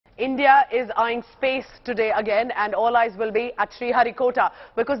India is eyeing space today again, and all eyes will be at Sriharikota,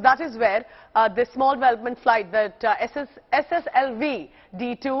 because that is where this small development flight, that SSLV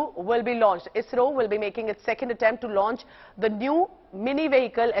D2, will be launched. Isro will be making its second attempt to launch the new mini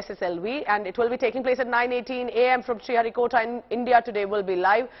vehicle SSLV, and it will be taking place at 9:18 a.m. from Sriharikota in India. Today will be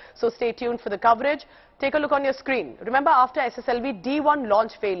live, so stay tuned for the coverage. Take a look on your screen. Remember, after SSLV D1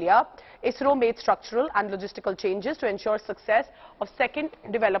 launch failure, Isro made structural and logistical changes to ensure success of second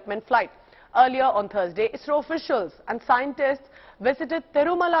development flight. Earlier on Thursday, Isro officials and scientists visited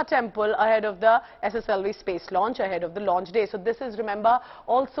Tirumala temple ahead of the SSLV space launch, ahead of the launch day. So this is, remember,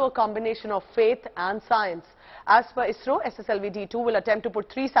 also a combination of faith and science. As per Isro, SSLV D2 will attempt to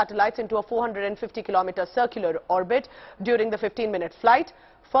put 3 satellites into a 450-kilometer circular orbit during the 15-minute flight.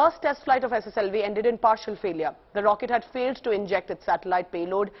 First test flight of SSLV ended in partial failure. The rocket had failed to inject its satellite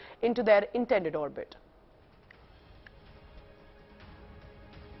payload into their intended orbit.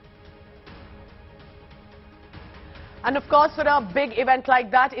 And of course, for a big event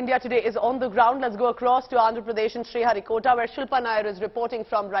like that, India today is on the ground. Let's go across to Andhra Pradesh and Sriharikota, where Shilpa Nair is reporting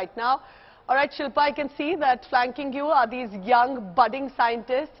from right now. All right, Shilpa, I can see that flanking you are these young budding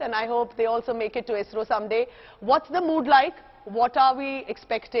scientists, and I hope they also make it to Isro someday. What's the mood like? What are we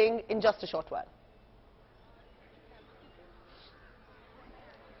expecting in just a short while?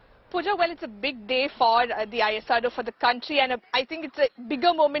 Pooja, well, it's a big day for the ISRO, for the country, and I think it's a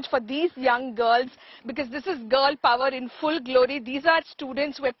bigger moment for these young girls, because this is girl power in full glory. These are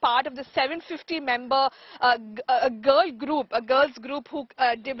students who are part of the 750-member girls group who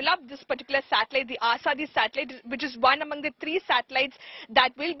developed this particular satellite, the Azaadisat satellite, which is one among the 3 satellites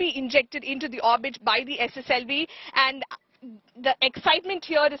that will be injected into the orbit by the SSLV. And the excitement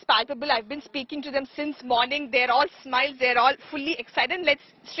here is palpable. I've been speaking to them since morning. They're all smiles. They're all fully excited. Let's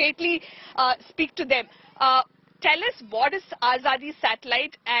straightly speak to them. Tell us, what is Azaadi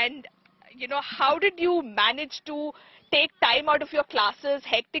satellite, and how did you manage to take time out of your classes,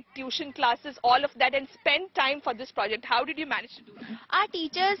 hectic tuition classes, all of that, and spend time for this project? How did you manage to do that? Our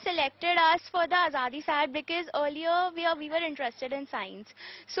teachers selected us for the Azaadisat because earlier we were interested in science.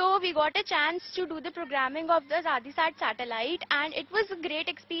 So we got a chance to do the programming of the Azaadisat satellite, and it was a great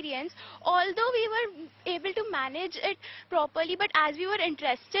experience. Although we were able to manage it properly, but as we were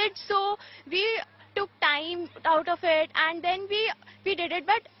interested, so we took time out of it, and then we did it.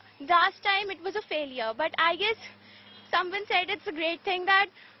 But last time it was a failure. But I guess someone said it's a great thing that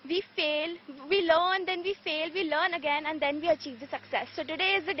we fail, we learn, then we fail, we learn again, and then we achieve the success. So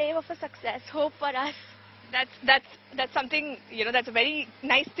today is the day of a success. Hope for us. That's something, that's a very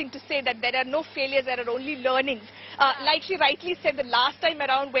nice thing to say, that there are no failures, there are only learnings. Like she rightly said, the last time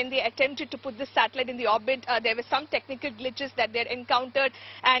around when they attempted to put this satellite in the orbit, there were some technical glitches that they encountered,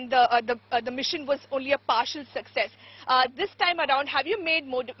 and the mission was only a partial success. This time around, have you made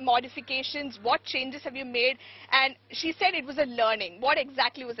modifications? What changes have you made? And she said it was a learning. What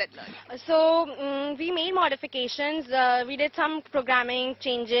exactly was that learning? So we made modifications. We did some programming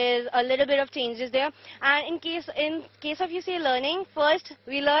changes, a little bit of changes there. And in case of you say learning, first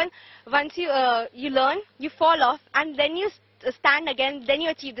we learn. Once you learn, you fall off, and then you stand again, then you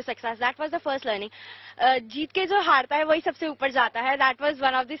achieve the success. That was the first learning. जीत के जो हारता है वही सबसे ऊपर जाता है. That was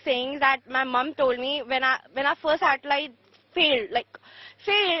one of the sayings that my mom told me when our first satellite failed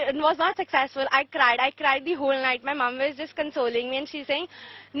and was not successful. I cried the whole night. My mom was just consoling me, and she's saying,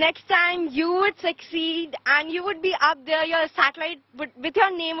 next time you would succeed and you would be up there, your satellite with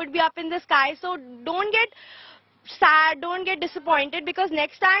your name would be up in the sky. So don't get sad, don't get disappointed, because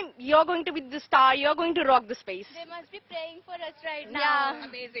next time you're going to be the star, you're going to rock the space. They must be praying for us right now. Yeah.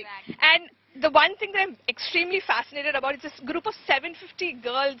 Amazing. And the one thing that I'm extremely fascinated about is this group of 750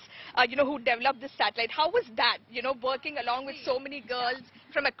 girls, who developed this satellite. How was that, working along with so many girls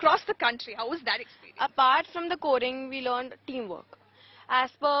from across the country? How was that experience? Apart from the coding, we learned teamwork. As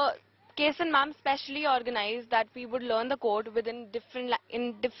per Kesan ma'am specially organized that we would learn the code in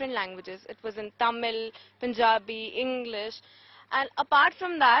different languages. It was in Tamil, Punjabi, English, and apart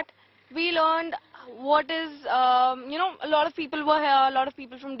from that, we learned what is, a lot of people were here, a lot of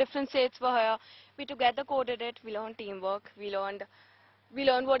people from different states were here. We together coded it. We learned teamwork. We learned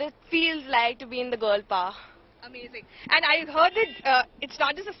what it feels like to be in the girl power. Amazing. And I heard that it's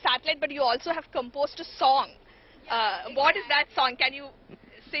not just a satellite, but you also have composed a song. What is that song? Can you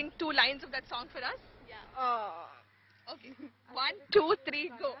sing 2 lines of that song for us? Yeah. Okay. 1, 2,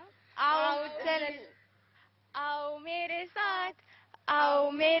 3, go. आओ चल, आओ मेरे साथ,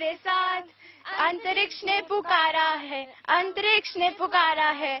 आओ मेरे साथ, अंतरिक्ष ने पुकारा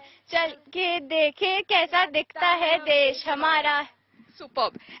है, चल के देखे कैसा दिखता है देश हमारा.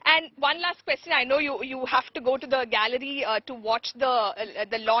 Superb. And one last question. I know you have to go to the gallery to watch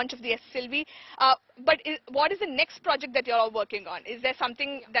the launch of the SSLV. What is the next project that you're all working on? Is there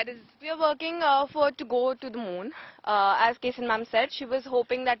something that is... We are working to go to the moon. As Kesan ma'am said, she was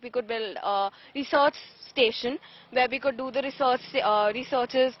hoping that we could build a research station where we could do the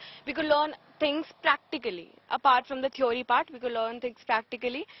researches. We could learn things practically. Apart from the theory part, we could learn things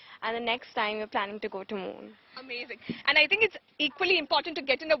practically. And the next time we're planning to go to moon. Amazing. And I think it's equally important to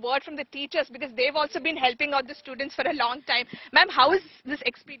get in a word from the teachers because they've also been helping out the students for a long time. Ma'am, how has this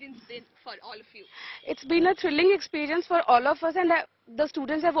experience been for all of you? It's been a thrilling experience for all of us, and the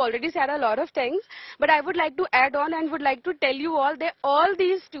students have already said a lot of things. But I would like to add on and would like to tell you all that all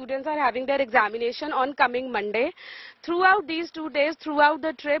these students are having their examination on coming Monday. Throughout these 2 days, throughout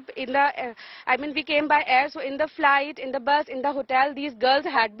the trip, we came by air, so in the flight, in the bus, in the hotel, these girls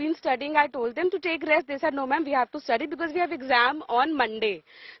had been studying. I told them to take rest. They said, no ma'am, we have to study because we have exam on Monday.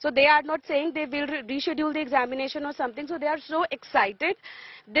 So they are not saying they will reschedule the examination or something. So they are so excited.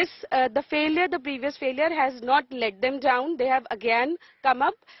 The previous failure has not let them down. They have again come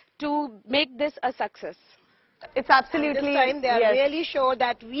up to make this a success. It's absolutely... This time they are really sure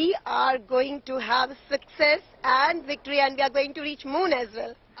that we are going to have success and victory, and we are going to reach moon as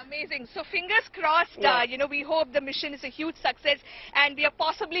well. Amazing. So fingers crossed, we hope the mission is a huge success and we are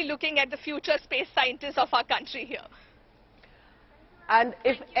possibly looking at the future space scientists of our country here. And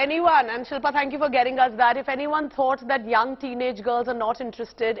if anyone, and Shilpa, thank you for getting us that, if anyone thought that young teenage girls are not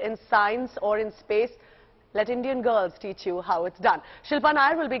interested in science or in space, let Indian girls teach you how it's done. Shilpa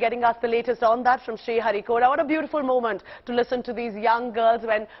Nair will be getting us the latest on that from Sriharikota. What a beautiful moment to listen to these young girls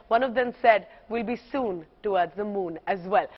when one of them said, we'll be soon towards the moon as well.